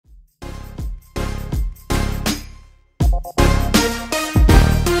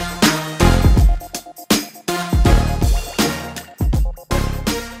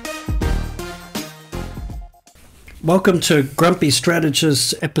Welcome to Grumpy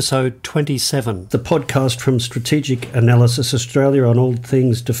Strategists, episode 27, the podcast from Strategic Analysis Australia on all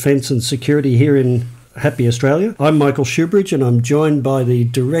things defence and security here in happy Australia. I'm Michael Shoebridge and I'm joined by the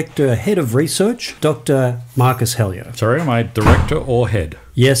Director, Head of Research, Dr. Marcus Hellier. Sorry, am I Director or Head?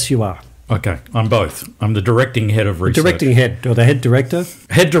 Yes, you are. Okay, I'm both. I'm the Directing Head of Research. Directing Head, or the Head Director?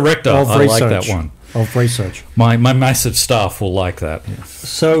 Head Director, of I research, like that one. Of research. My massive staff will like that. Yeah.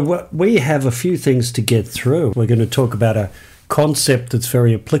 So we have a few things to get through. We're going to talk about a concept that's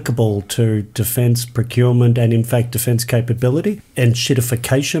very applicable to defence procurement and, in fact, defence capability.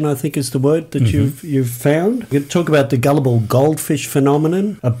 Enshittification, I think, is the word that you've found. We're going to talk about the Gullible Goldfish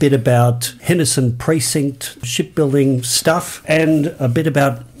phenomenon, a bit about Henderson precinct shipbuilding stuff, and a bit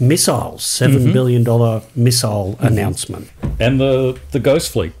about missiles, $7 billion missile announcement. And the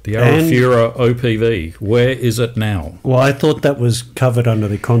Ghost Fleet, the Arafura OPV, where is it now? Well, I thought that was covered under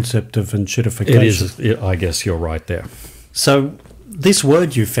the concept of enshittification. It is. I guess you're right there. So this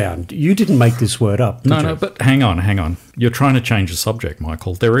word you found, you didn't make this word up, did you? No, but hang on. You're trying to change the subject,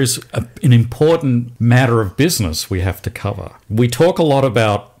 Michael. There is an important matter of business we have to cover. We talk a lot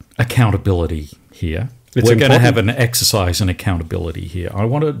about accountability here. We're going to have an exercise in accountability here. I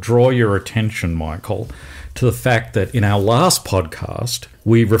want to draw your attention, Michael, to the fact that in our last podcast,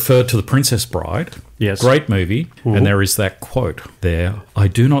 we referred to The Princess Bride. Yes. Great movie. And there is that quote there. I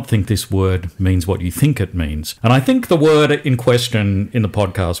do not think this word means what you think it means. And I think the word in question in the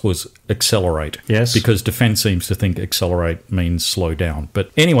podcast was accelerate. Yes. Because defense seems to think accelerate means slow down.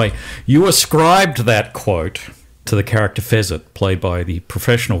 But anyway, you ascribed that quote to the character Fezet, played by the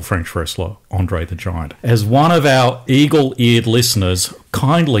professional French wrestler Andre the Giant. As one of our eagle-eared listeners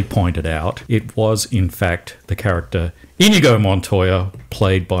kindly pointed out, it was in fact the character Inigo Montoya,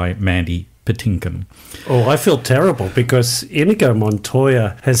 played by Mandy Patinkin. Oh, I feel terrible because Inigo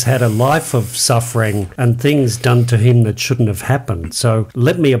Montoya has had a life of suffering and things done to him that shouldn't have happened. So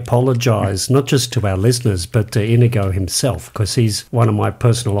let me apologise, not just to our listeners, but to Inigo himself, because he's one of my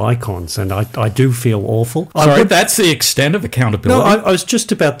personal icons and I do feel awful. Sorry, that's the extent of accountability? No, I was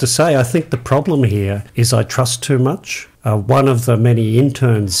just about to say, I think the problem here is I trust too much. One of the many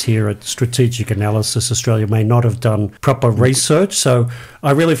interns here at Strategic Analysis Australia may not have done proper research, so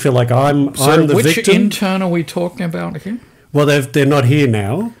I really feel like I'm the which victim. Which intern are we talking about here? Well, they're not here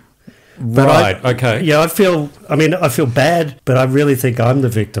now. Right, okay. Yeah, I feel bad, but I really think I'm the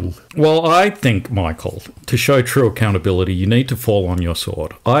victim. Well, I think, Michael, to show true accountability, you need to fall on your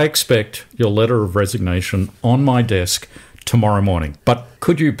sword. I expect your letter of resignation on my desk tomorrow morning. But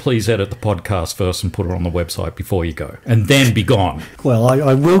could you please edit the podcast first and put it on the website before you go? And then be gone. Well,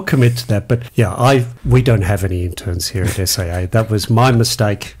 I will commit to that. But yeah, we don't have any interns here at SAA. That was my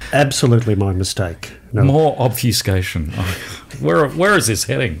mistake. Absolutely my mistake. No. More obfuscation. Where is this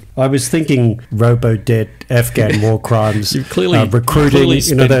heading? I was thinking robo-debt, Afghan war crimes, You've clearly recruiting,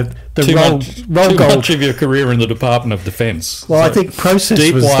 too much of your career in the Department of Defence. Well, so I think process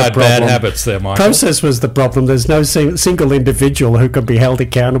was the problem. Bad habits there, Michael. Process was the problem. There's no single individual who can be held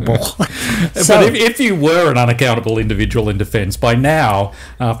accountable. But if you were an unaccountable individual in Defence, by now,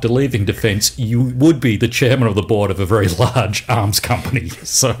 after leaving Defence, you would be the chairman of the board of a very large arms company.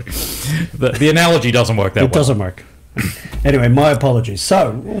 So the analogy doesn't work that well. It doesn't work. Anyway, my apologies.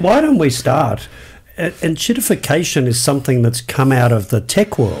 So why don't we start? Enshittification is something that's come out of the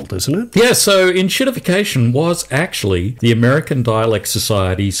tech world, isn't it? Yeah, so enshittification was actually the American Dialect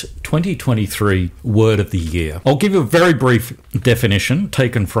Society's 2023 Word of the Year. I'll give you a very brief definition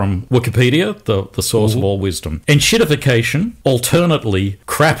taken from Wikipedia, the source of all wisdom. Enshittification, alternately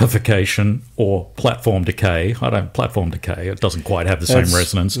crapification or platform decay. Platform decay, it doesn't quite have the same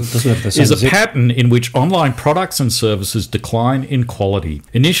resonance. Is a pattern in which online products and services decline in quality.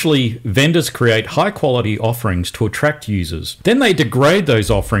 Initially, vendors create high-quality offerings to attract users. Then they degrade those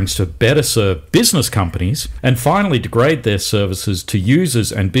offerings to better serve business companies, and finally degrade their services to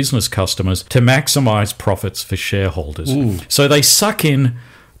users and business customers to maximize profits for shareholders. So they suck in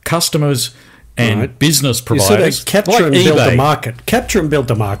customers and business providers. So capture and build the market. Capture and build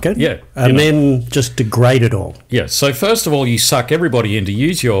the market. Yeah. And then just degrade it all. Yeah. So first of all, you suck everybody in to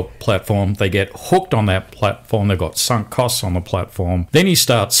use your platform. They get hooked on that platform. They've got sunk costs on the platform. Then you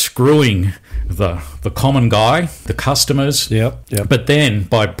start screwing the common guy, the customers. Yep. But then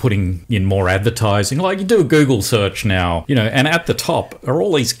by putting in more advertising, like you do a Google search now, and at the top are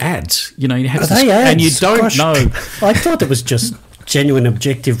all these ads. You have ads? And you don't know. I thought it was just genuine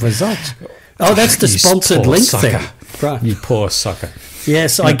objective results. Oh, that's the sponsored link thing. Right. You poor sucker.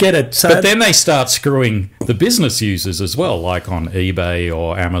 Yes, I get it. So but then they start screwing the business users as well, like on eBay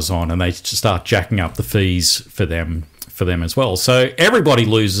or Amazon, and they start jacking up the fees for them as well. So everybody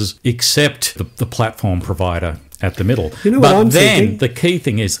loses except the platform provider at the middle. You know what but I'm then thinking? the key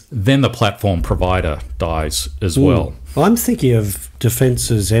thing is then the platform provider dies as well. I'm thinking of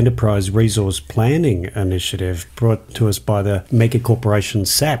Defence's Enterprise Resource Planning Initiative brought to us by the mega corporation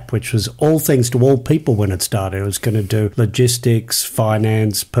SAP, which was all things to all people when it started. It was going to do logistics,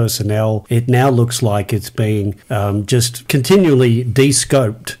 finance, personnel. It now looks like it's being just continually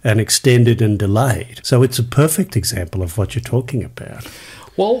de-scoped and extended and delayed. So it's a perfect example of what you're talking about.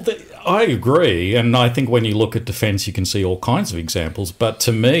 Well, I agree, and I think when you look at defence, you can see all kinds of examples. But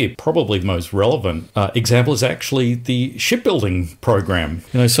to me, probably the most relevant example is actually the shipbuilding program.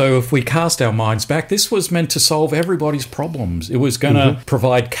 So if we cast our minds back, this was meant to solve everybody's problems. It was going to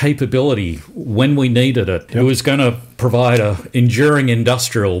provide capability when we needed it. Yep. It was going to provide an enduring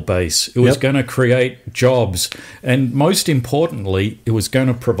industrial base. It was going to create jobs, and most importantly, it was going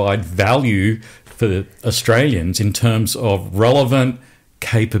to provide value for Australians in terms of relevant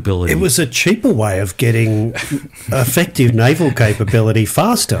capability. It was a cheaper way of getting effective naval capability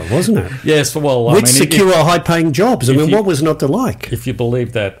faster, wasn't it? Yes, well, with secure, high-paying jobs. I mean, what was not to like? If you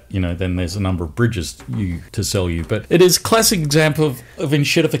believe that, then there's a number of bridges to sell you. But it is a classic example of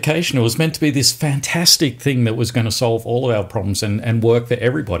enshittification. It was meant to be this fantastic thing that was going to solve all of our problems and work for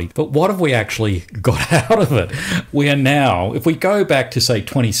everybody. But what have we actually got out of it? We are now, if we go back to, say,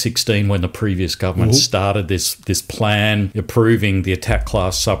 2016, when the previous government started this plan approving the attack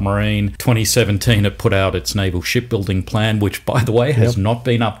class submarine. 2017, it put out its naval shipbuilding plan, which, by the way, has not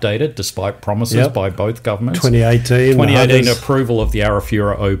been updated despite promises by both governments. 2018 approval of the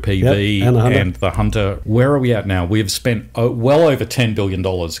Arafura OPV and the Hunter. Where are we at now? We have spent well over $10 billion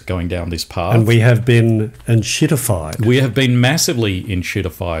going down this path. And we have been enshittified. We have been massively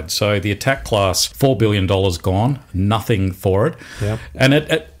enshittified. So the attack class, $4 billion gone, nothing for it. Yep.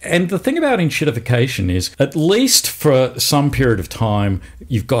 And the thing about enshittification is, at least for some period of time,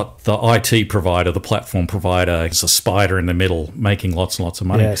 you've got the IT provider, the platform provider, it's a spider in the middle making lots and lots of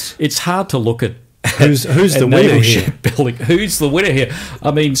money. Yes. It's hard to look at who's the winner here? Shipbuilding. Who's the winner here?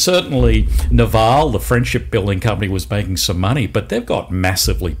 I mean, certainly Naval, the French shipbuilding company, was making some money, but they've got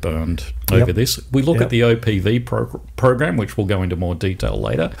massively burned over this. We look at the OPV program, which we'll go into more detail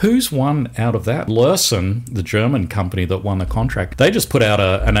later. Who's won out of that? Lursen, the German company that won the contract, they just put out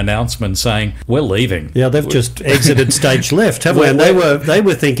an announcement saying, we're leaving. Yeah, they've just exited stage left, haven't they? And they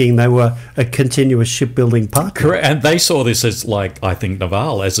were thinking they were a continuous shipbuilding partner. Correct. And they saw this as, like, I think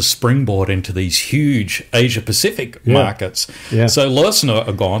Naval, as a springboard into these huge Asia-Pacific markets. Yeah. So Lursen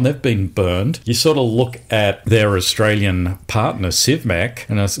are gone. They've been burned. You sort of look at their Australian partner, Civmec,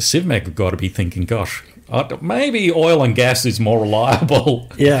 and Civmec have got to be thinking, gosh, maybe oil and gas is more reliable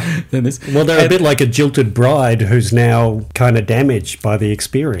than this. Well, they're a bit like a jilted bride who's now kind of damaged by the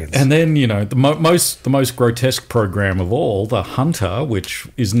experience. And then, the most grotesque program of all, the Hunter, which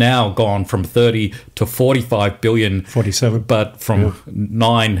is now gone from 30 to 45 billion. 47. But from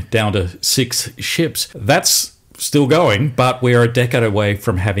 9 down to 6 ships. That's still going, but we're a decade away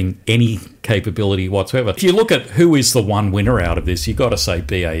from having any capability whatsoever. If you look at who is the one winner out of this, you've got to say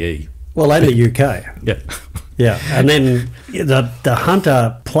BAE. Well, and the UK. Yeah, and then the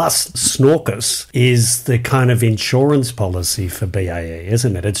Hunter plus Snorkus is the kind of insurance policy for BAE,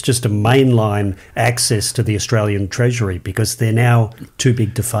 isn't it? It's just a mainline access to the Australian Treasury because they're now too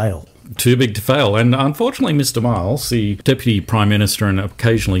big to fail. Too big to fail. And unfortunately, Mr. Miles, the Deputy Prime Minister, and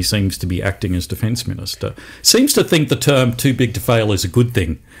occasionally seems to be acting as Defence Minister, seems to think the term too big to fail is a good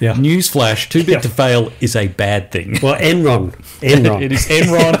thing. Yeah. Newsflash, too big to fail is a bad thing. Well, Enron. It is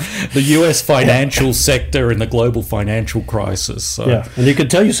Enron, the US financial sector in the global financial crisis. So. Yeah, and you can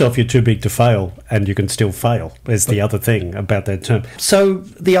tell yourself you're too big to fail and you can still fail, is the other thing about that term. So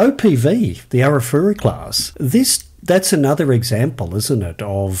the OPV, the Arafura class, that's another example, isn't it,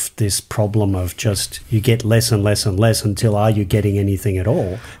 of this problem of just you get less and less and less until are you getting anything at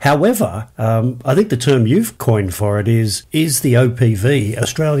all? However, I think the term you've coined for it is the OPV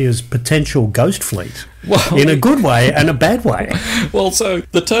Australia's potential ghost fleet? Well, in a good way and a bad way. Well, so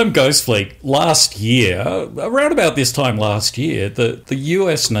the term ghost fleet last year, around about this time last year, the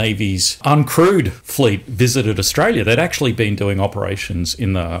US Navy's uncrewed fleet visited Australia. They'd actually been doing operations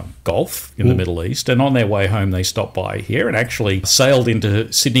in the Gulf, in the Middle East, and on their way home they stopped by here and actually sailed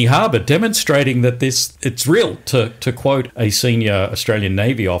into Sydney Harbour, demonstrating that it's real. To quote a senior Australian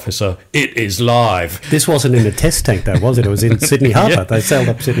Navy officer, it is live. This wasn't in a test tank though, was it? It was in Sydney Harbour. They sailed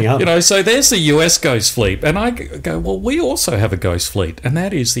up Sydney Harbour. So there's the US ghost ghost fleet. And I go, well, we also have a ghost fleet, and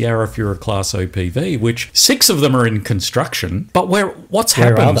that is the Arafura class OPV, which 6 of them are in construction. But what's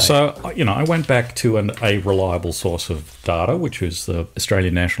happened? So, I went back to a reliable source of data, which was the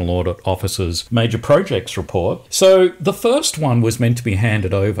Australian National Audit Office's major projects report. So the first one was meant to be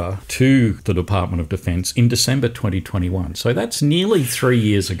handed over to the Department of Defence in December 2021. So that's nearly 3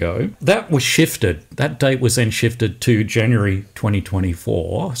 years ago. That was shifted. That date was then shifted to January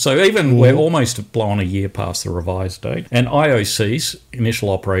 2024. So even we're almost blown a year past the revised date. And IOC's initial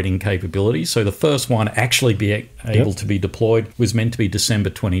operating capabilities, so the first one actually be able to be deployed, was meant to be December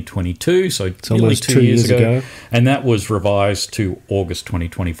 2022, so it's nearly almost 2 years ago. And that was revised to August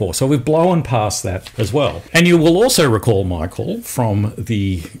 2024. So we've blown past that as well. And you will also recall, Michael, from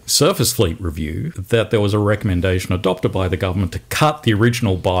the Surface Fleet Review, that there was a recommendation adopted by the government to cut the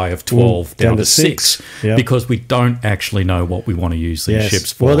original buy of 12 down to 6 because we don't actually know what we want to use these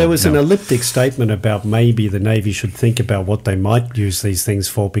ships for. Well, there was an elliptic statement about maybe the Navy should think about what they might use these things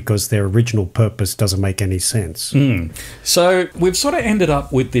for because their original purpose doesn't make any sense. So we've sort of ended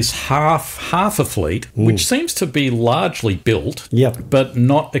up with this half a fleet, which seems to be largely built, but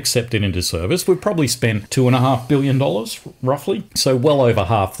not accepted into service. We've probably spent $2.5 billion, roughly, so well over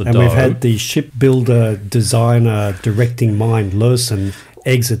half the dough. And we've had the shipbuilder, designer, directing mind, Lursen,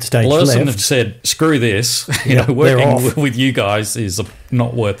 exit stage left. Have said, screw this, working with you guys is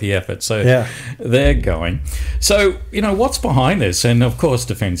not worth the effort. So they're going. So, what's behind this? And of course,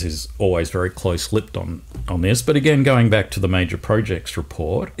 Defence is always very close-lipped on this. But again, going back to the major projects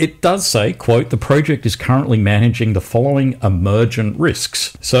report, it does say, quote, the project is currently managing the following emergent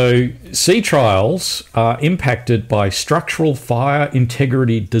risks. So sea trials are impacted by structural fire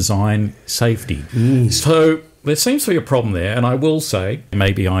integrity design safety. So there seems to be a problem there, and I will say,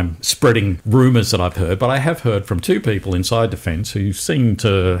 maybe I'm spreading rumours that I've heard, but I have heard from 2 people inside Defence who seem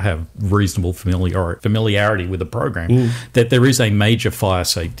to have reasonable familiarity with the program, that there is a major fire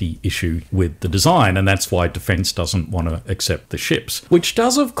safety issue with the design, and that's why Defence doesn't want to accept the ships. Which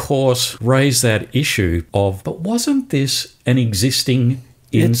does, of course, raise that issue of, but wasn't this an existing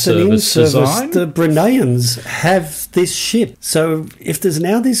in-service design? The Bruneians have this ship. So if there's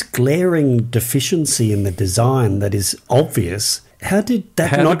now this glaring deficiency in the design that is obvious, how did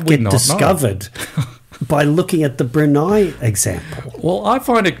that not get discovered by looking at the Brunei example? Well, I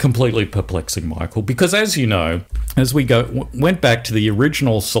find it completely perplexing, Michael, because as you know, as we went back to the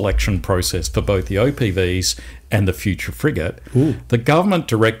original selection process for both the OPVs and the future frigate, the government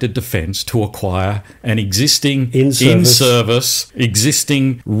directed Defence to acquire an existing in-service,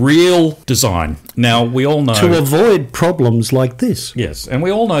 existing real design. Now, we all know... To avoid problems like this. Yes, and we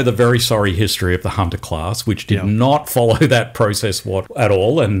all know the very sorry history of the Hunter class, which did not follow that process at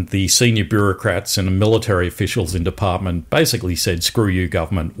all, and the senior bureaucrats and military officials in department basically said, screw you,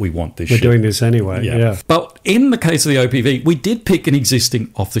 government, we want this ship. We're doing this anyway, But in the case of the OPV, we did pick an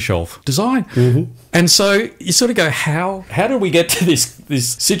existing off-the-shelf design. And so you sort of go, how do we get to this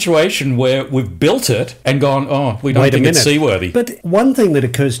situation where we've built it and gone, we don't think it's seaworthy? But one thing that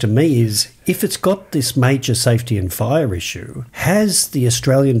occurs to me is, if it's got this major safety and fire issue, has the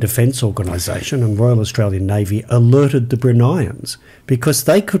Australian Defence Organisation and Royal Australian Navy alerted the Bruneians? Because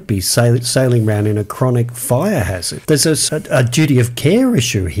they could be sailing around in a chronic fire hazard. There's a duty of care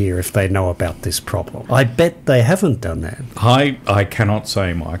issue here if they know about this problem. I bet they haven't done that. I cannot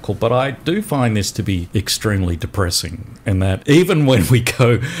say, Michael, but I do find this to be extremely depressing, in that even when we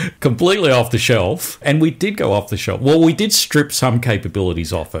go completely off the shelf, and we did go off the shelf, well, we did strip some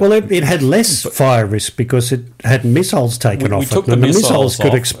capabilities off it. Well, it had less fire risk because it had missiles taken off it, and the missiles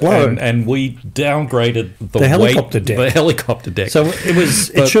could explode. And we downgraded the helicopter deck. The helicopter deck. So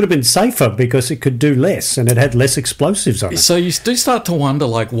it should have been safer because it could do less, and it had less explosives on it. So you do start to wonder,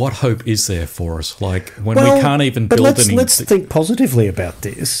 what hope is there for us? We can't even build anything. Let's think positively about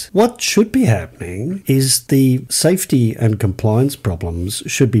this. What should be happening is the safety and compliance problems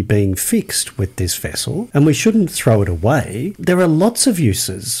should be being fixed with this vessel, and we shouldn't throw it away. There are lots of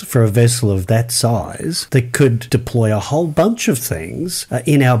uses for a vessel of that size that could deploy a whole bunch of things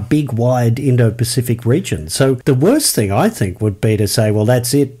in our big, wide Indo-Pacific region. So the worst thing, I think, would be to say, well,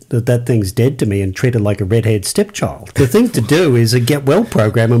 that's it, that thing's dead to me, and treat it like a red-haired stepchild. The thing to do is a get well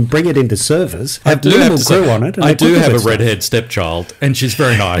program and bring it into service, have minimal crew on it. I do have a red-haired stepchild, and she's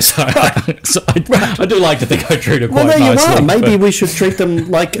very nice. So I do like to think I treat her quite nicely. Well, there you are. Maybe we should treat them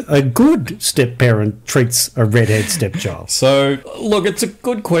like a good step-parent treats a red-haired stepchild. So, look, it's a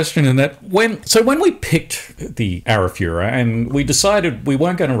good question in that that when we picked the Arafura and we decided we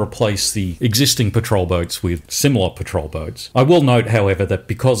weren't going to replace the existing patrol boats with similar patrol boats, I will note, however, that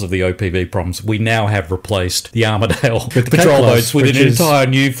because of the OPV problems, we now have replaced the Armidale with patrol boats with an entire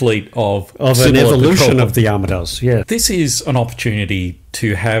new fleet of an evolution of the Armidales. Yeah, this is an opportunity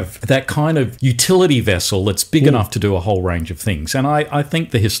to have that kind of utility vessel that's big enough to do a whole range of things. And I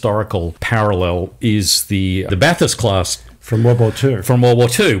think the historical parallel is the Bathurst class from World War II. From World War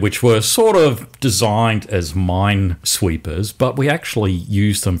II, which were sort of designed as mine sweepers, but we actually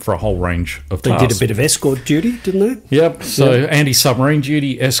used them for a whole range of tasks. They did a bit of escort duty, didn't they? Yep. So anti-submarine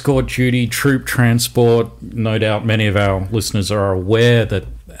duty, escort duty, troop transport. No doubt many of our listeners are aware that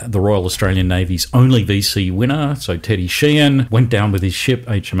the Royal Australian Navy's only VC winner, so Teddy Sheehan, went down with his ship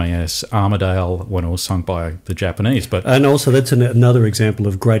HMAS Armidale when it was sunk by the Japanese. And also that's another example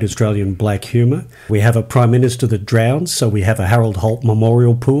of great Australian black humour. We have a Prime Minister that drowns, so we have a Harold Holt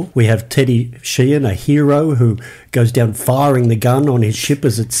Memorial Pool. We have Teddy Sheehan, a hero who goes down firing the gun on his ship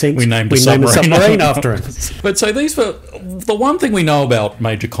as it sinks. We named a submarine after him. But so these were the one thing we know about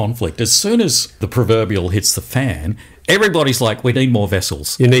major conflict. As soon as the proverbial hits the fan, everybody's like, we need more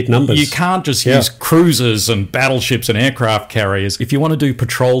vessels. You need numbers. You can't just use cruisers and battleships and aircraft carriers. If you want to do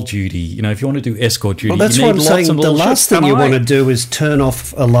patrol duty, if you want to do escort duty, that's you need what I'm saying. The last thing you want to do is turn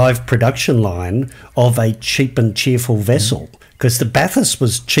off a live production line of a cheap and cheerful vessel. Because the Bathurst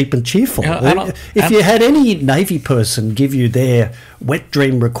was cheap and cheerful. If you had any Navy person give you their wet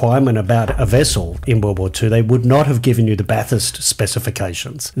dream requirement about a vessel in World War II, they would not have given you the Bathurst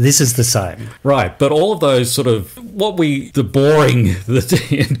specifications. This is the same. Right, but all of those sort of, the boring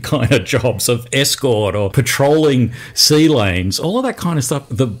kind of jobs of escort or patrolling sea lanes, all of that kind of stuff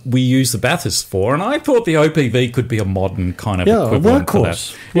that we use the Bathurst for, and I thought the OPV could be a modern kind of equivalent to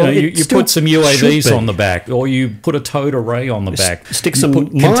that. You put some UAVs on the back, or you put a towed array on the back. Stick some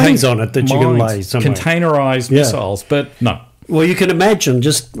mines on it that you can lay somewhere. Containerized missiles, but no. Well, you can imagine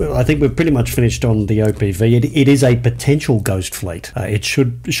I think we're pretty much finished on the OPV. It is a potential ghost fleet. It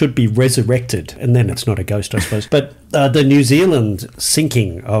should be resurrected, and then it's not a ghost, I suppose. But the New Zealand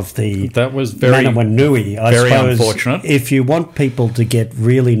sinking of the Manawanui, I suppose, unfortunate. If you want people to get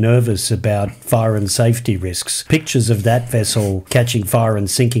really nervous about fire and safety risks, pictures of that vessel catching fire and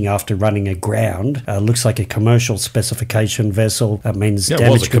sinking after running aground looks like a commercial specification vessel. That means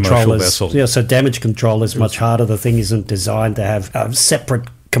damage control so damage control is much harder. The thing isn't designed to have separate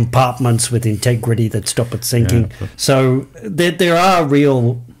compartments with integrity that stop it sinking. So there are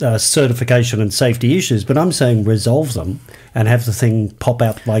real certification and safety issues, but I'm saying resolve them and have the thing pop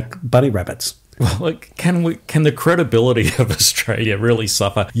out like bunny rabbits. Well, can the credibility of Australia really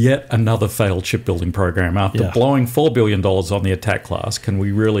suffer yet another failed shipbuilding program after blowing $4 billion on the attack class? Can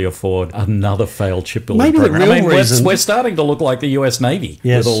we really afford another failed shipbuilding program? We're starting to look like the US Navy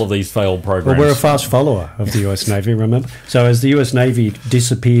with all of these failed programs. Well, we're a fast follower of the US Navy, remember? So as the US Navy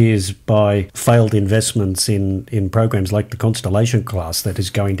disappears by failed investments in programs like the Constellation class that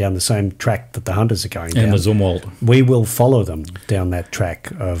is going down the same track that the Hunters are going down, and the Zumwalt, we will follow them down that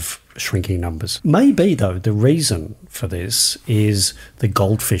track of shrinking numbers. Maybe, though, the reason for this is the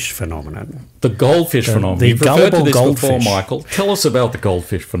goldfish phenomenon. The goldfish phenomenon. You've referred to this before, Michael. Tell us about the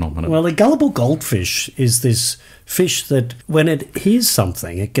goldfish phenomenon. Well, the gullible goldfish is this fish that when it hears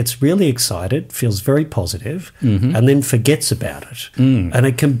something, it gets really excited, feels very positive, and then forgets about it. And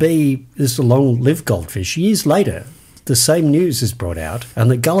it can be this long-lived goldfish. Years later, the same news is brought out, and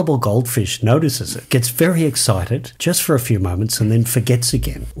the gullible goldfish notices it, gets very excited just for a few moments, and then forgets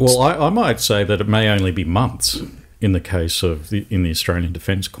again. Well, I might say that it may only be months in the case of in the Australian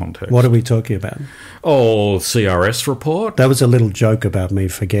defence context. What are we talking about? Oh, CRS report. That was a little joke about me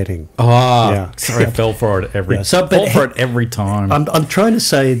forgetting. Sorry, I fell for it every time. I'm trying to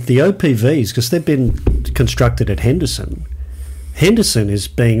say the OPVs, because they've been constructed at Henderson. Henderson is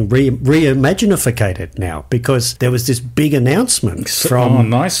being reimaginificated now because there was this big announcement from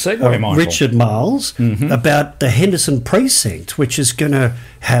nice segue, Richard Miles about the Henderson precinct, which is going to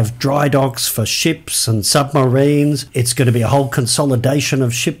have dry docks for ships and submarines. It's going to be a whole consolidation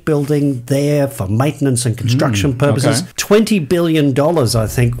of shipbuilding there for maintenance and construction purposes. Okay. $20 billion, I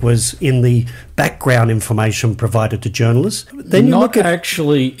think, was in the background information provided to journalists. Then you look at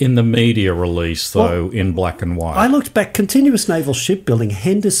actually in the media release, though, in black and white. I looked back. Continuous Naval Shipbuilding,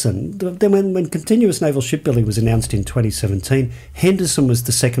 Henderson. Then when Continuous Naval Shipbuilding was announced in 2017, Henderson was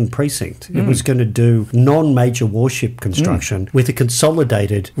the second precinct. It was going to do non-major warship construction with a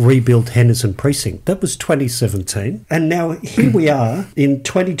consolidated rebuilt Henderson precinct. That was 2017. And now here we are in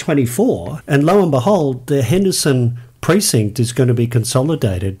 2024, and lo and behold, the Henderson precinct is going to be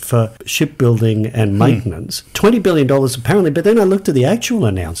consolidated for shipbuilding and maintenance. $20 billion apparently, but then I looked at the actual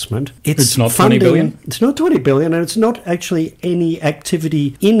announcement. It's not funding, $20 billion? It's not $20 billion, and it's not actually any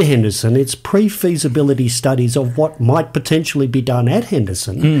activity in Henderson. It's pre-feasibility studies of what might potentially be done at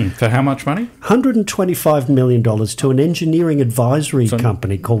Henderson. For how much money? $125 million to an engineering advisory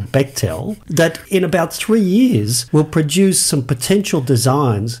company called Bechtel that in about 3 years will produce some potential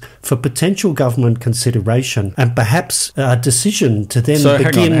designs for potential government consideration and perhaps a decision to then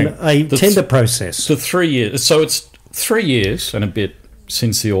begin a tender process. The 3 years. So it's 3 years and a bit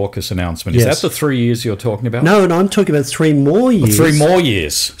since the AUKUS announcement. Is that the 3 years you're talking about? No, I'm talking about 3 more years. 3 more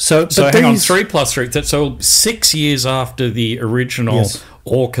years. So hang on, 3 plus 3. So 6 years after the original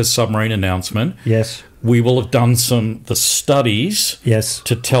AUKUS submarine announcement. Yes. We will have done the studies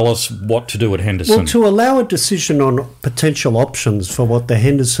to tell us what to do at Henderson. Well, to allow a decision on potential options for what the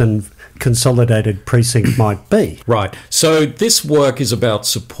Henderson consolidated precinct might be. Right. So this work is about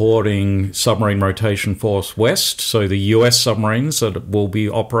supporting Submarine Rotation Force West, so the US submarines that will be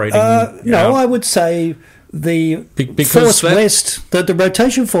operating... No, I would say the Force West, the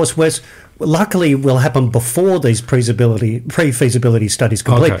Rotation Force West... luckily will happen before these pre-feasibility studies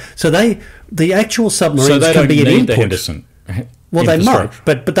complete. Okay. So the actual submarines can be an input. The Henderson. Well, they might,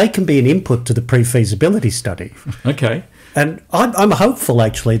 but they can be an input to the pre-feasibility study. Okay. And I'm hopeful,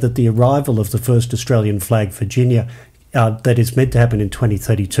 actually, that the arrival of the first Australian flag Virginia that is meant to happen in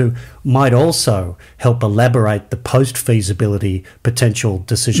 2032 might also help elaborate the post-feasibility potential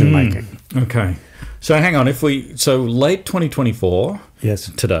decision-making. Okay. So hang on, so late 2024,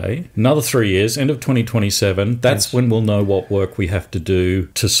 today, another 3 years, end of 2027, that's when we'll know what work we have to do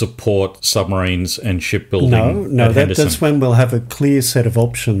to support submarines and shipbuilding. No, that's when we'll have a clear set of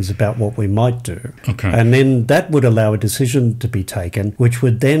options about what we might do. Okay. And then that would allow a decision to be taken, which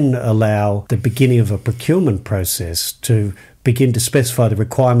would then allow the beginning of a procurement process to begin to specify the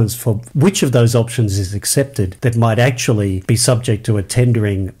requirements for which of those options is accepted that might actually be subject to a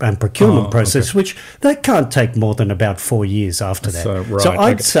tendering and procurement process, which that can't take more than about 4 years after that. So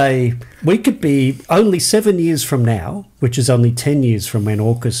I'd say we could be only 7 years from now, which is only 10 years from when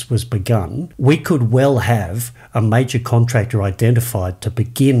AUKUS was begun, we could well have a major contractor identified to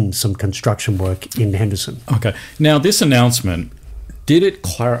begin some construction work in Henderson. Okay. Now, this announcement,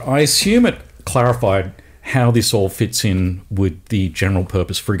 I assume it clarified how this all fits in with the general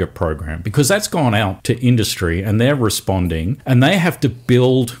purpose frigate program, because that's gone out to industry and they're responding and they have to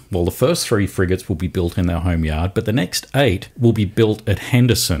build, well, the first 3 frigates will be built in their home yard, but the next 8 will be built at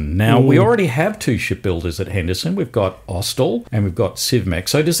Henderson. Now, we already have 2 shipbuilders at Henderson. We've got Austal and we've got Civmec.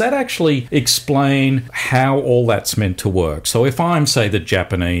 So does that actually explain how all that's meant to work? So if I'm, say, the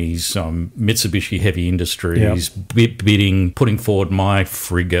Japanese Mitsubishi Heavy Industries bidding, putting forward my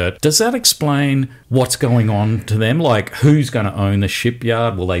frigate, does that explain what's going on to them? Like, who's going to own the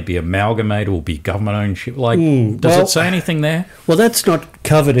shipyard? Will they be amalgamated? Will be government-owned ship? Like, does it say anything there? Well, that's not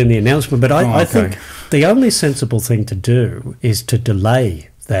covered in the announcement, but I think the only sensible thing to do is to delay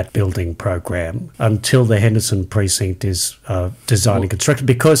that building program until the Henderson precinct is designed and constructed,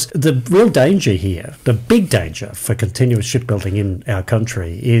 because the real danger here, the big danger for continuous shipbuilding in our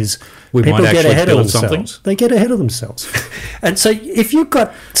country is people get ahead of themselves. They get ahead of themselves. And so if you've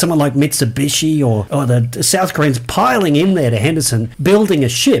got someone like Mitsubishi or the South Koreans piling in there to Henderson, building a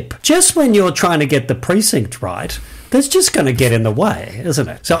ship, just when you're trying to get the precinct right, that's just going to get in the way, isn't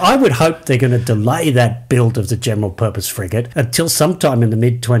it? So I would hope they're going to delay that build of the general purpose frigate until sometime in the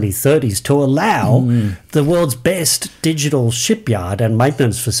mid-2030s to allow the world's best digital shipyard and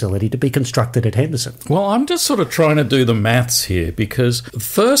maintenance facility to be constructed at Henderson. Well, I'm just sort of trying to do the maths here, because the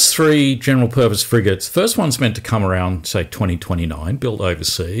first 3 general purpose frigates, first one's meant to come around, say, 2029, built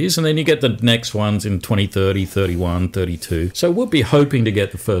overseas, and then you get the next ones in 2030, 31, 32. So we'll be hoping to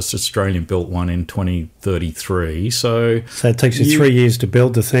get the first Australian-built one in 2033. So it takes you 3 years to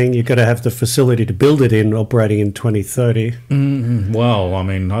build the thing. You've got to have the facility to build it in operating in 2030. Well, I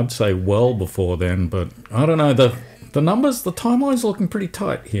mean, I'd say well before then, but I don't know. The numbers, the timeline's looking pretty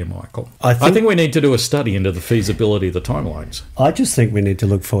tight here, Michael. I think we need to do a study into the feasibility of the timelines. I just think we need to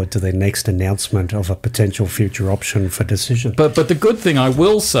look forward to their next announcement of a potential future option for decision. But the good thing I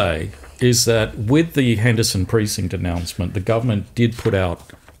will say is that with the Henderson precinct announcement, the government did put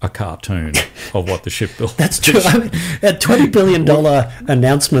out a cartoon of what the shipbuilding... That's true. I mean, a $20 billion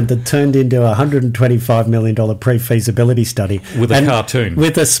announcement that turned into a $125 million pre-feasibility study. With a cartoon.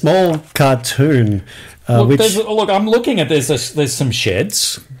 With a small cartoon. Look, I'm looking at there's some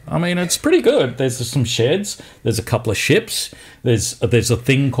sheds. I mean, it's pretty good. There's some sheds. There's a couple of ships. There's a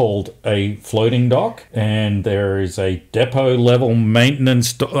thing called a floating dock, and there is a depot level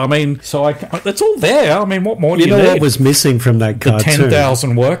maintenance. I mean, that's all there. I mean, what more do you need? You know what was missing from that cartoon? The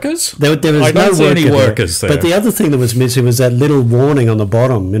 10,000 workers. There was I don't see any workers there. But the other thing that was missing was that little warning on the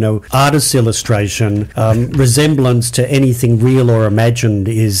bottom. You know, artist's illustration, resemblance to anything real or imagined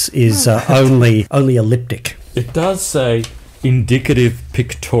is only elliptic. It does say indicative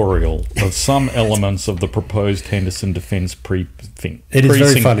pictorial of some elements of the proposed Henderson Defence Precinct. It is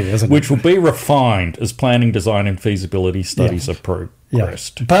very funny, isn't it? Which will be refined as planning, design and feasibility studies are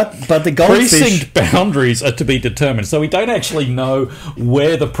progressed. Yeah. But the goldfish... Precinct boundaries are to be determined, so we don't actually know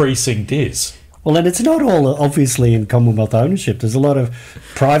where the precinct is. Well, and it's not all obviously in Commonwealth ownership. There's a lot of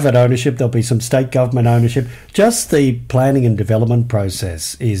private ownership. There'll be some state government ownership. Just the planning and development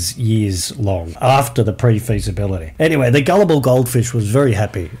process is years long after the pre-feasibility. Anyway, the Gullible Goldfish was very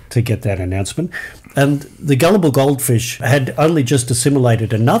happy to get that announcement. And the Gullible Goldfish had only just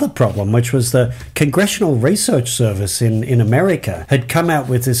assimilated another problem, which was the Congressional Research Service in America had come out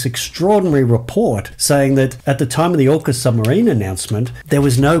with this extraordinary report saying that at the time of the AUKUS submarine announcement, there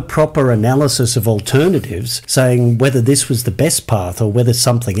was no proper analysis of alternatives, saying whether this was the best path or whether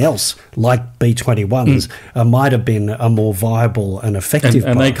something else, like B-21s, might have been a more viable and effective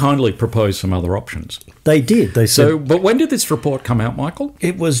path. And they kindly proposed some other options. They did. They said, but when did this report come out, Michael?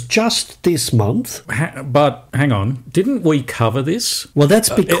 It was just this month. But hang on, didn't we cover this? Well, that's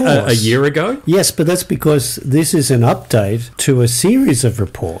because a year ago. Yes, but that's because this is an update to a series of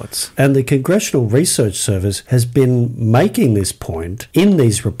reports, and the Congressional Research Service has been making this point in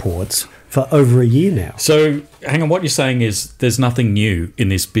these reports for over a year now. So, hang on, what you're saying is there's nothing new in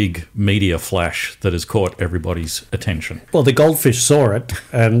this big media flash that has caught everybody's attention. Well, the goldfish saw it,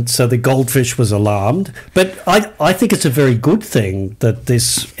 and so the goldfish was alarmed. But I think it's a very good thing that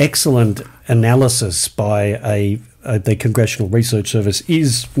this excellent analysis by the Congressional Research Service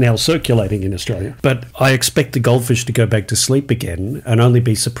is now circulating in Australia. But I expect the goldfish to go back to sleep again and only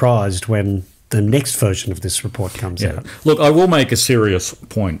be surprised when the next version of this report comes out. Look, I will make a serious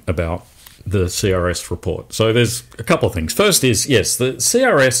point about the CRS report. So there's a couple of things. First is, yes, the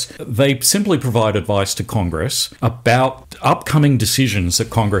CRS, they simply provide advice to Congress about upcoming decisions that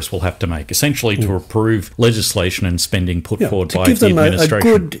Congress will have to make, essentially to approve legislation and spending put forward by the administration. To give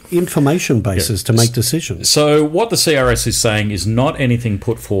them a good information basis to make decisions. So what the CRS is saying is not anything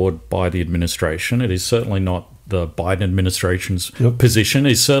put forward by the administration. It is certainly not the Biden administration's position,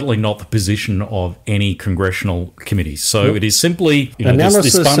 is certainly not the position of any congressional committees. So it is simply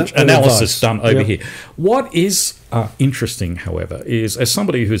analysis done over here. What is interesting, however, is as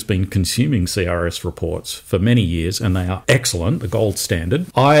somebody who's been consuming CRS reports for many years, and they are excellent, the gold standard,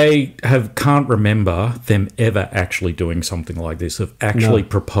 I can't remember them ever actually doing something like this, of actually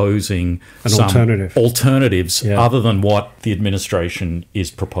proposing some alternatives other than what the administration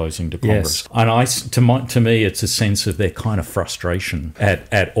is proposing to Congress. And to me, it's a sense of their kind of frustration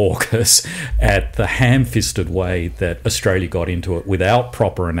at AUKUS, at the ham-fisted way that Australia got into it without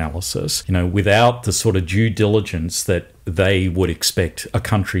proper analysis, without the sort of due diligence that they would expect a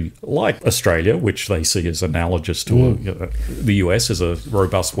country like Australia, which they see as analogous to the US as a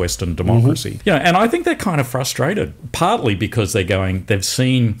robust Western democracy. And I think they're kind of frustrated, partly because they've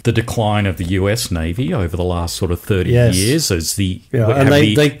seen the decline of the US Navy over the last sort of 30 years as the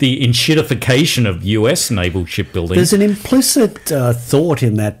enshittification of US naval shipbuilding. There's an implicit thought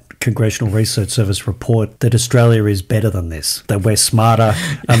in that Congressional Research Service report that Australia is better than this, that we're smarter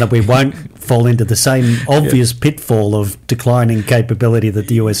and that we won't fall into the same obvious pitfall of declining capability that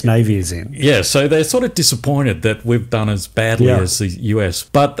the US Navy is in. Yeah, so they're sort of disappointed that we've done as badly as the US.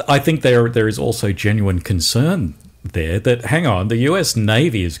 But I think there is also genuine concern there that, hang on, the US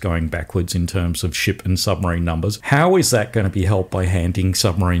Navy is going backwards in terms of ship and submarine numbers. How is that going to be helped by handing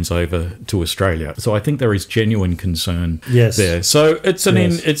submarines over to Australia? So I think there is genuine concern there. So it's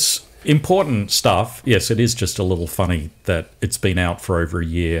important stuff. Yes, it is just a little funny that it's been out for over a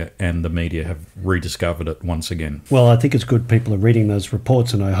year and the media have rediscovered it once again. Well, I think it's good people are reading those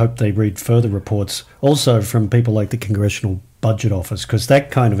reports, and I hope they read further reports also from people like the Congressional Budget Office, because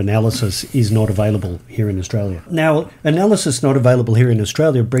that kind of analysis is not available here in Australia. Now, analysis not available here in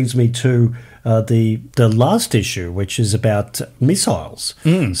Australia brings me to the last issue, which is about missiles.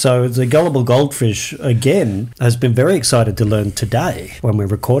 So the Gullible Goldfish, again, has been very excited to learn today, when we're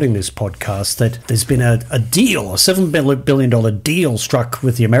recording this podcast, that there's been a deal, a $7 billion deal struck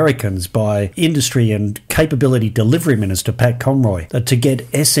with the Americans by Industry and Capability Delivery Minister Pat Conroy to get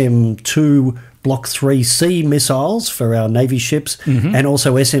SM-2 Block 3C missiles for our Navy ships and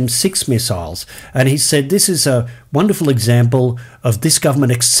also SM-6 missiles. And he said this is a wonderful example of this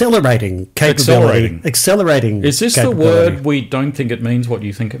government accelerating capability. Accelerating. Is this the word we don't think it means what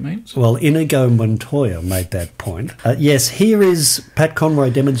you think it means? Well, Inigo Montoya made that point. Yes, here is Pat Conroy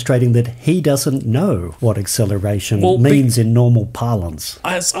demonstrating that he doesn't know what acceleration means in normal parlance.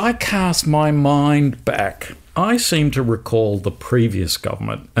 As I cast my mind back, I seem to recall the previous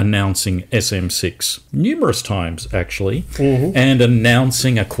government announcing SM6 numerous times, actually, and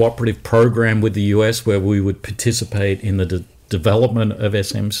announcing a cooperative program with the US where we would participate in the development of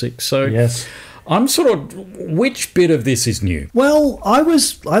SM6. So yes. I'm sort of, which bit of this is new? Well, I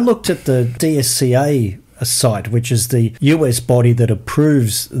looked at the DSCA site, which is the US body that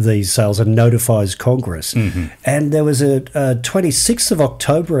approves these sales and notifies Congress. And there was a 26th of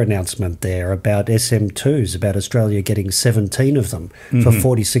October announcement there about SM2s, about Australia getting 17 of them for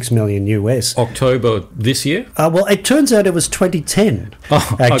 46 million US. October this year? Well, it turns out it was 2010,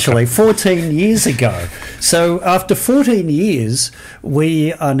 actually, 14 years ago. So after 14 years,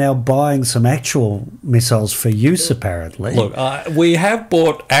 we are now buying some actual missiles for use, apparently. Look, we have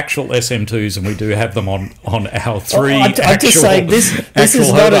bought actual SM2s and we do have them on our three I'm just saying this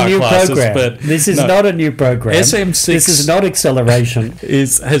is not a new program. But this is not a new program. SM6 this is not acceleration.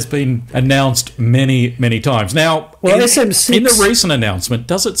 has been announced many times. Now, SM6 in the recent announcement,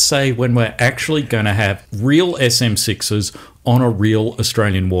 does it say when we're actually going to have real SM6s on a real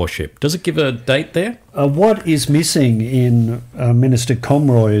Australian warship? Does it give a date there? What is missing in Minister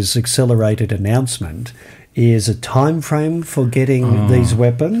Conroy's accelerated announcement is a time frame for getting these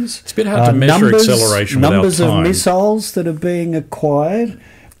weapons. It's a bit hard to measure acceleration without numbers time. of missiles that are being acquired,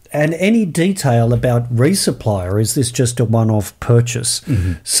 and any detail about resupply, or is this just a one-off purchase?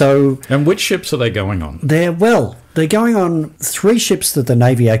 So, and which ships are they going on? They're going on 3 ships that the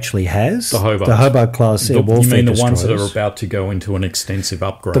Navy actually has. The Hobart. The Hobart class air warfare You mean the destroyers. ones that are about to go into an extensive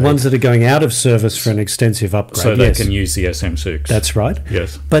upgrade? The ones that are going out of service for an extensive upgrade, so they can use the SM6. That's right.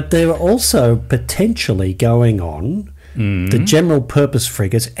 Yes. But they're also potentially going on the general purpose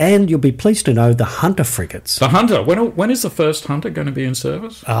frigates, and you'll be pleased to know the Hunter frigates. The Hunter. When is the first Hunter going to be in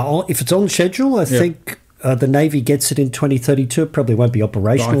service? If it's on schedule, I think the Navy gets it in 2032. It probably won't be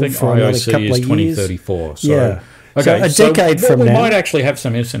operational for another couple of years. 2034. So. Yeah. Okay, so a decade from now. We might actually have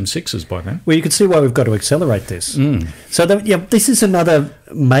some SM6s by then. Well, you can see why we've got to accelerate this. So this is another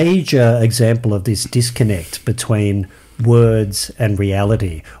major example of this disconnect between words and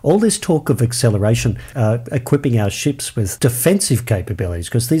reality. All this talk of acceleration, equipping our ships with defensive capabilities,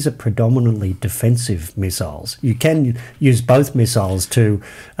 because these are predominantly defensive missiles. You can use both missiles to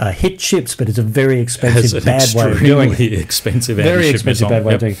hit ships, but it's a very expensive, bad way of doing it. Very expensive, bad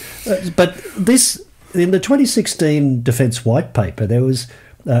way of doing it. But this, in the 2016 Defence White Paper, there was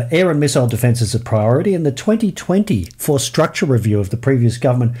air and missile defence as a priority. In the 2020 Force Structure Review of the previous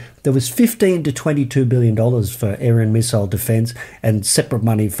government, there was $15 to $22 billion for air and missile defence and separate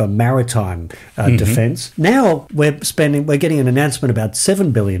money for maritime defence. Now we're getting an announcement about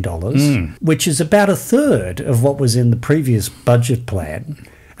 $7 billion, which is about a third of what was in the previous budget plan.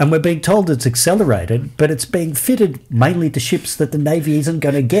 And we're being told it's accelerated, but it's being fitted mainly to ships that the Navy isn't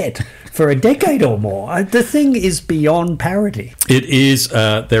going to get for a decade or more. The thing is beyond parity. It is.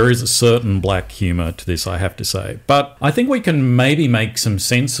 There is a certain black humour to this, I have to say. But I think we can maybe make some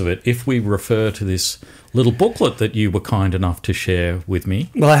sense of it if we refer to this little booklet that you were kind enough to share with me.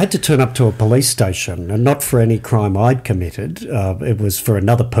 Well, I had to turn up to a police station, and not for any crime I'd committed. It was for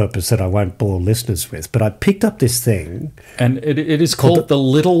another purpose that I won't bore listeners with. But I picked up this thing. And it is called the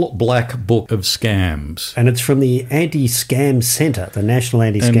Little Black Book of Scams. And it's from the Anti-Scam Centre, the National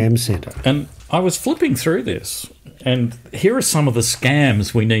Anti-Scam Centre. And I was flipping through this, and here are some of the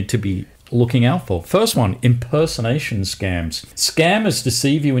scams we need to be looking out for. First one, impersonation scams. Scammers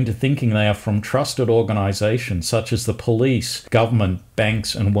deceive you into thinking they are from trusted organisations such as the police, government,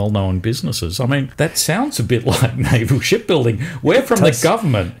 banks and well-known businesses. I mean, that sounds a bit like naval shipbuilding. We're from the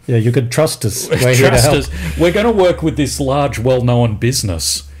government. Yeah, you can trust us. We're here to help. We're going to work with this large, well-known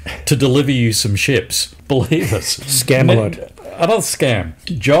business to deliver you some ships. Believe us. Scam alert. Another scam.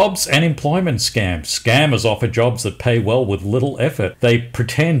 Jobs and employment scams. Scammers offer jobs that pay well with little effort. They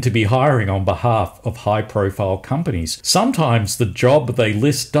pretend to be hiring on behalf of high-profile companies. Sometimes the job they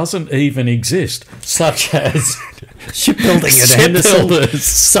list doesn't even exist, such as shipbuilding at Henderson,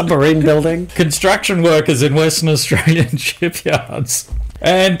 submarine building, construction workers in Western Australian shipyards.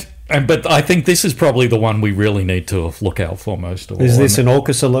 And But I think this is probably the one we really need to look out for most of all. Is this an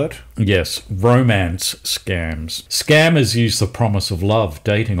AUKUS alert? Yes, romance scams. Scammers use the promise of love,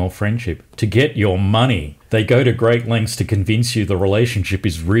 dating, or friendship to get your money. They go to great lengths to convince you the relationship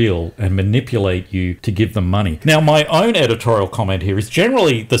is real and manipulate you to give them money. Now, my own editorial comment here is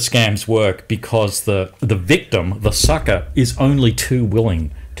generally the scams work because the victim, the sucker, is only too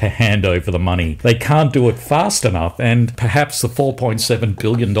willing to hand over the money. They can't do it fast enough, and perhaps the $4.7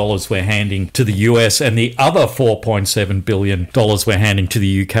 billion we're handing to the US and the other $4.7 billion we're handing to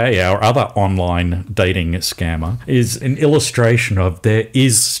the UK, our other online dating scammer, is an illustration of there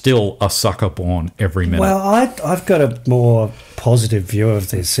is still a sucker born every minute. Well, I've got a more positive view of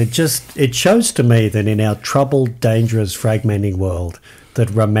this. It shows to me that in our troubled, dangerous, fragmenting world, that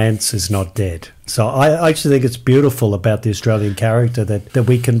romance is not dead. So I actually think it's beautiful about the Australian character that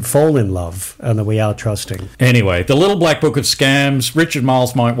we can fall in love and that we are trusting. Anyway, the Little Black Book of Scams. Richard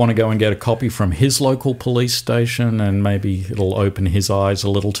Miles might want to go and get a copy from his local police station, and maybe it'll open his eyes a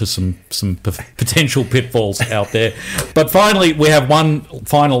little to some potential pitfalls out there. But finally, we have one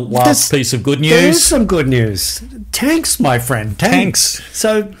final last piece of good news. There is some good news. Tanks, my friend. Tanks.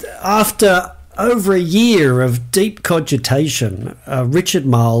 So after over a year of deep cogitation, Richard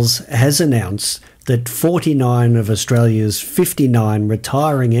Miles has announced that 49 of Australia's 59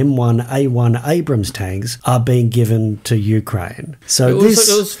 retiring M1A1 Abrams tanks are being given to Ukraine. So this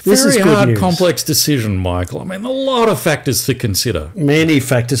is very good hard, news. complex decision, Michael. I mean, a lot of factors to consider. Many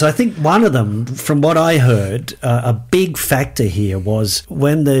factors. I think one of them, from what I heard, a big factor here was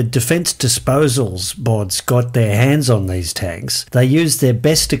when the Defence Disposals Boards got their hands on these tanks, they used their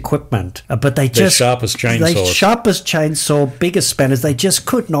best equipment, but they just... sharpest chainsaw, biggest spanners, they just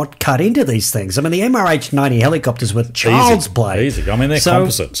could not cut into these things. I mean, the MRH-90 helicopters were child's play. Easy. I mean, they're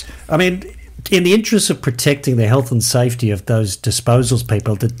composites. I mean, in the interest of protecting the health and safety of those disposals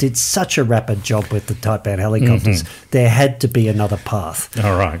people that did such a rapid job with the Type 8 helicopters, there had to be another path.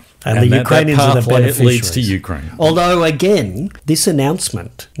 All right. And the Ukrainians are the beneficiaries. Leads to Ukraine. Although, again, this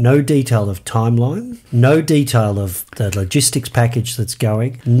announcement, no detail of timeline, no detail of the logistics package that's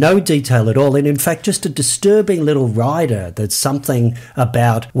going, no detail at all. And in fact, just a disturbing little rider that's something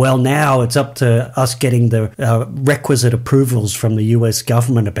about, well, now it's up to us getting the requisite approvals from the US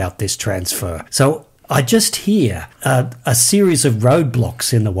government about this transfer. So I just hear a series of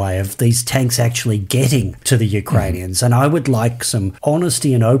roadblocks in the way of these tanks actually getting to the Ukrainians. And I would like some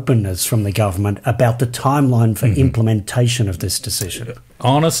honesty and openness from the government about the timeline for implementation of this decision.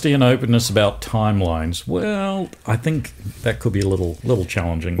 Honesty and openness about timelines. Well, I think that could be a little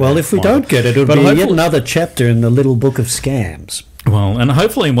challenging. Well, if we don't get it, it'll be yet another chapter in the Little Book of Scams. Well, and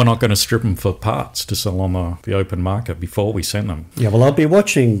hopefully we're not going to strip them for parts to sell on the open market before we send them. Yeah, well, I'll be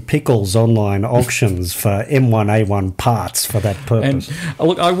watching Pickle's online auctions for M1A1 parts for that purpose. And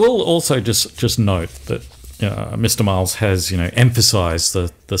look, I will also just note that Mr. Miles has, emphasised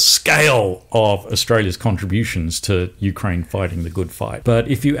the scale of Australia's contributions to Ukraine fighting the good fight. But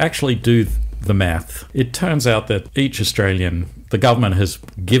if you actually do the math, it turns out that each Australian, the government has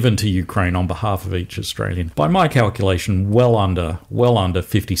given to Ukraine on behalf of each Australian, by my calculation, well under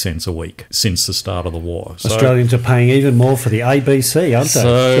 50 cents a week since the start of the war. So, Australians are paying even more for the ABC, aren't they?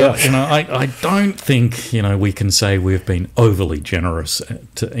 So, I don't think, we can say we've been overly generous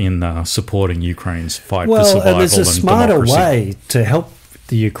in supporting Ukraine's fight for survival and democracy. Well, and there's a smarter way to help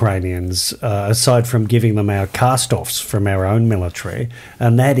the Ukrainians, aside from giving them our cast-offs from our own military,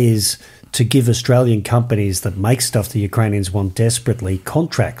 and that is to give Australian companies that make stuff the Ukrainians want desperately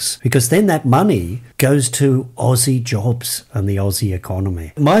contracts, because then that money goes to Aussie jobs and the Aussie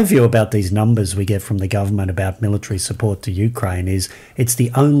economy. My view about these numbers we get from the government about military support to Ukraine is it's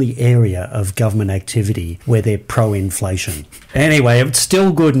the only area of government activity where they're pro-inflation. Anyway, it's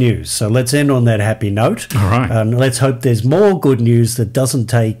still good news, so let's end on that happy note. All right. And let's hope there's more good news that doesn't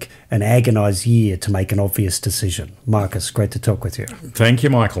take an agonised year to make an obvious decision. Marcus, great to talk with you. Thank you,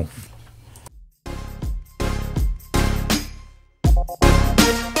 Michael.